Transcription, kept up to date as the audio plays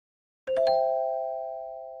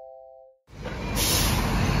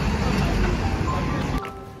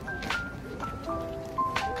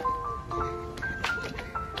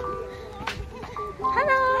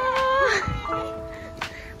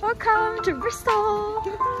Bristol.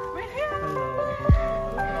 We're here.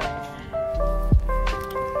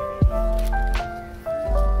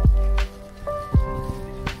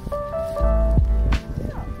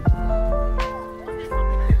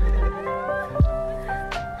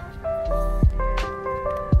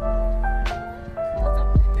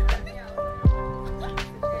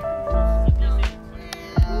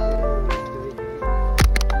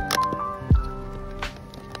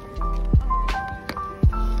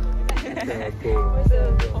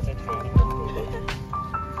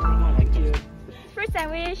 Fruit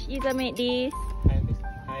sandwich, user made this.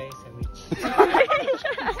 Hi,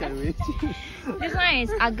 sandwich. This one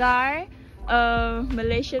is agar,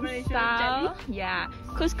 Malaysian style. Jelly? Yeah,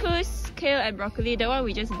 couscous, kale and broccoli. The one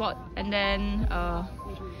we just bought, and then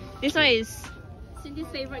this one is Cindy's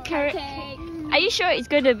favorite carrot cake. Are you sure it's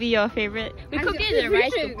going to be your favorite? We cooked it in the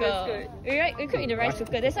rice sure cooker. We cooked in the rice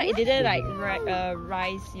cooker. That's why it didn't like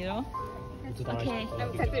rise, you know. Okay.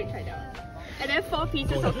 I'm excited to try that. And then 4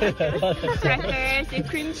 pieces of crackers with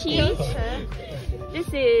cream cheese.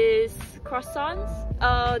 This is croissants.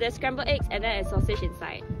 There's scrambled eggs and then a sausage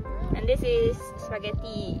inside. And this is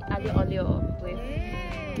spaghetti aglio olio with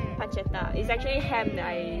pancetta. It's actually ham that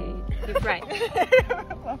I deep fried.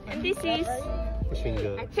 And this is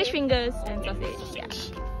fish fingers and sausage. Yeah.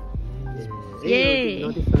 Yay!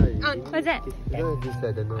 What's that? I don't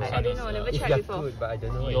know. I don't know. Never tried before. Food, but I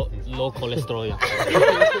don't know. Low cholesterol. Yeah.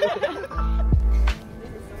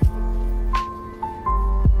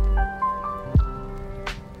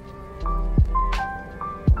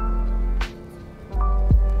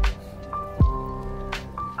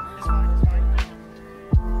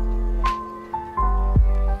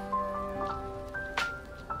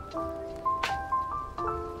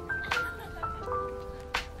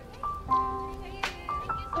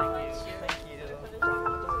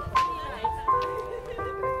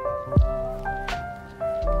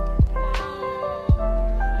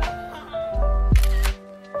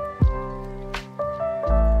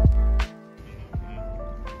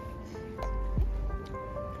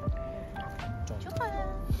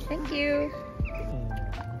 Thank you.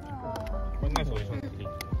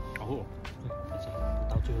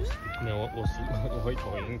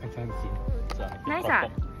 Nice ah.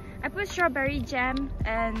 I put strawberry jam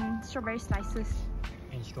and strawberry slices.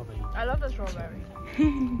 And strawberry. I love the strawberry.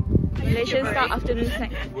 Malaysian style afternoon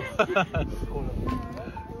snack.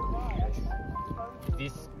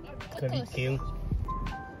 This curry kale.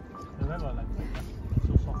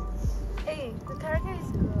 Hey, the character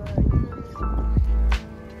is good.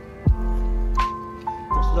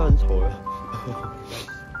 我是很丑的。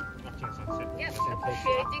 Yep,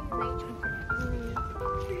 appreciating nature.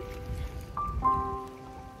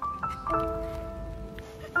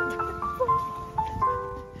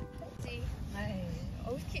 See, I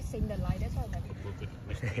always keep saying the lie. That's why I'm like.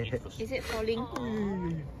 Is it falling?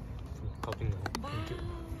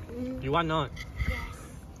 You want not?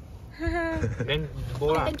 Then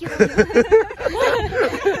bowl lah. Thank you.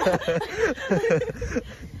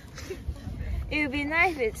 It would be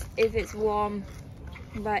nice if it's warm,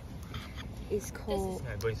 but it's cold.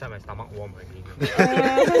 I go inside my stomach warm already.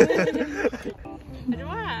 I don't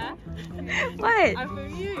want. What? I'm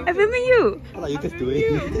filming you. I'm filming you. What are you guys doing?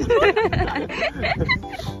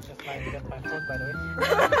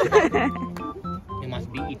 You must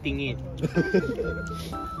be eating it.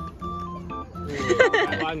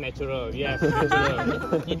 I want natural, yes,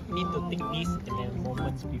 natural. You need to take this and then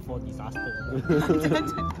moments before disaster.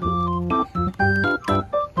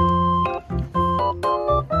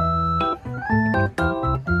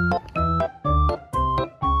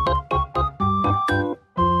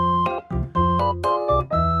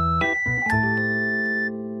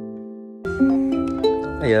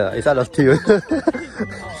 Yeah, is that lost to you? This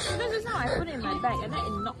is how I put it in my bag and then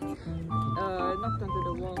it knocked onto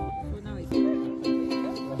the wall. So now it's...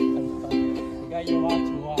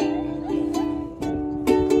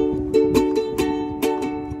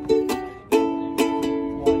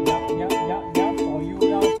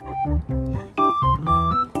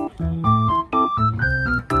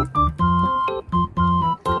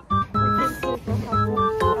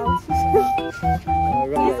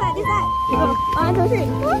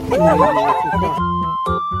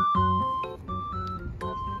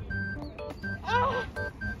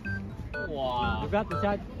哇！你不要等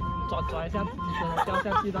下抓一下自己手掉下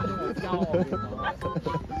去，当中我掉哦。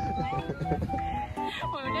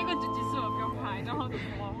我有那个狙击手不用拍，然后怎么？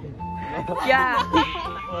 Yeah.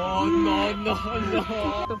 Oh no no no！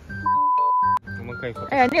 我们可以。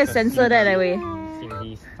哎呀，那个神色在那位。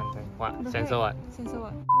Cindy， what？ Sensor what？ Sensor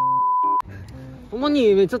what？ 怎么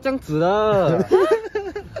你每次这样子的？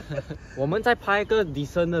我们在拍个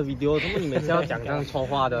decent 的 video， 怎么你每次要讲这样错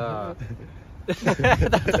话的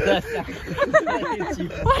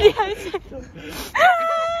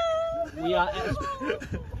？We are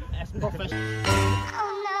as professional.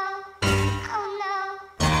 Oh no, oh no,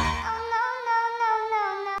 oh no, no, no, no,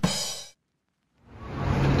 no.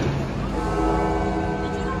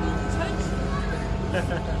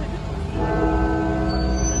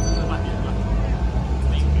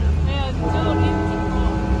 没有，只有边经过。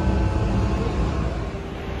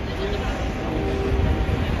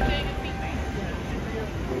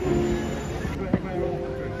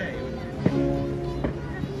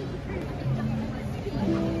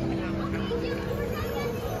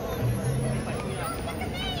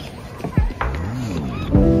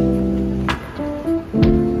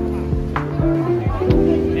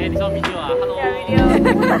哎，你上 video 啊 ？Hello。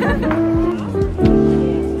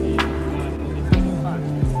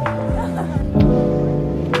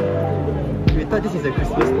 We thought this is a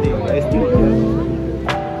Christmas thing, but it's still here.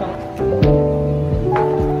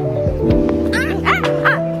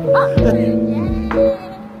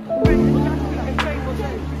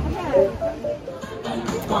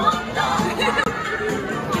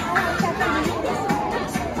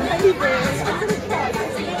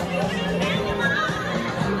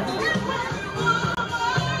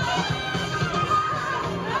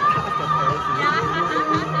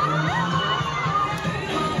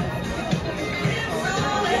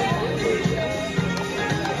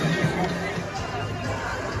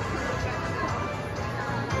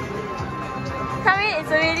 Come in,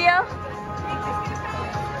 it's a video.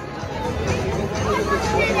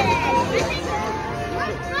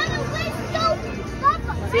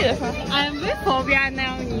 I'm with phobia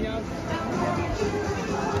now, you know.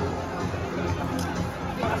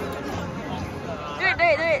 Do it, do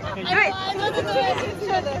it, do it, do it. I want to do it.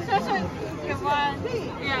 Come on.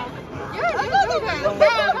 Yeah.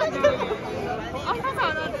 Of course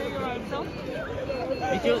I'm not doing it myself.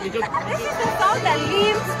 This is the song that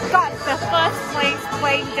Liam got the first place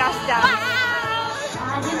playing just now.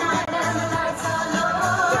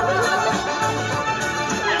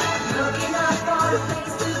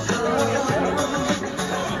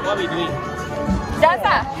 What are we doing?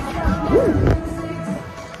 Dance.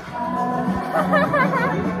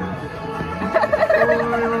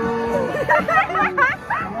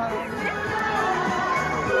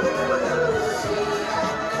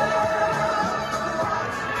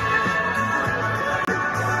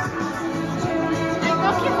 I'm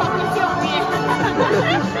looking for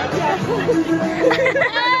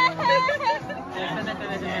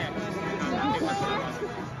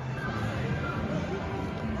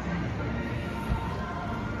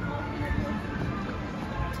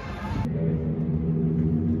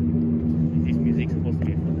Is this music supposed to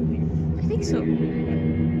be for the thing? I think so.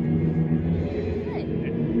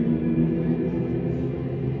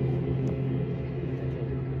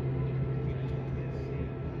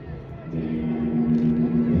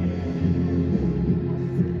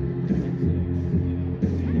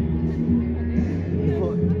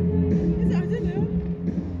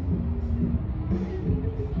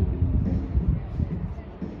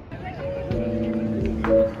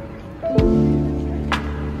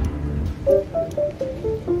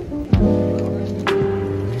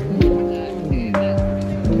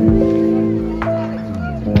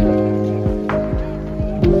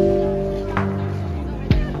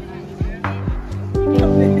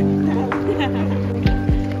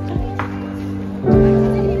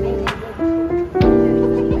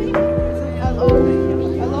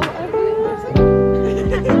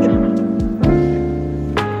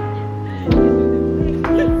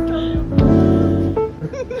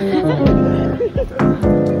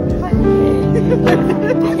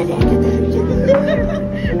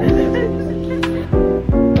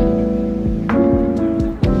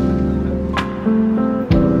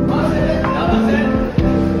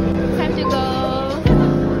 Time to go.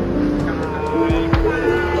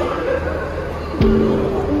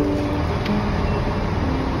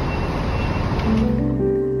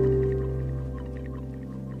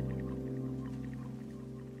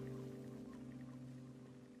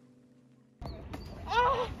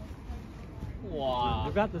 Wow.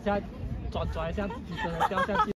 你不要等下抓一下，自己真的掉下去。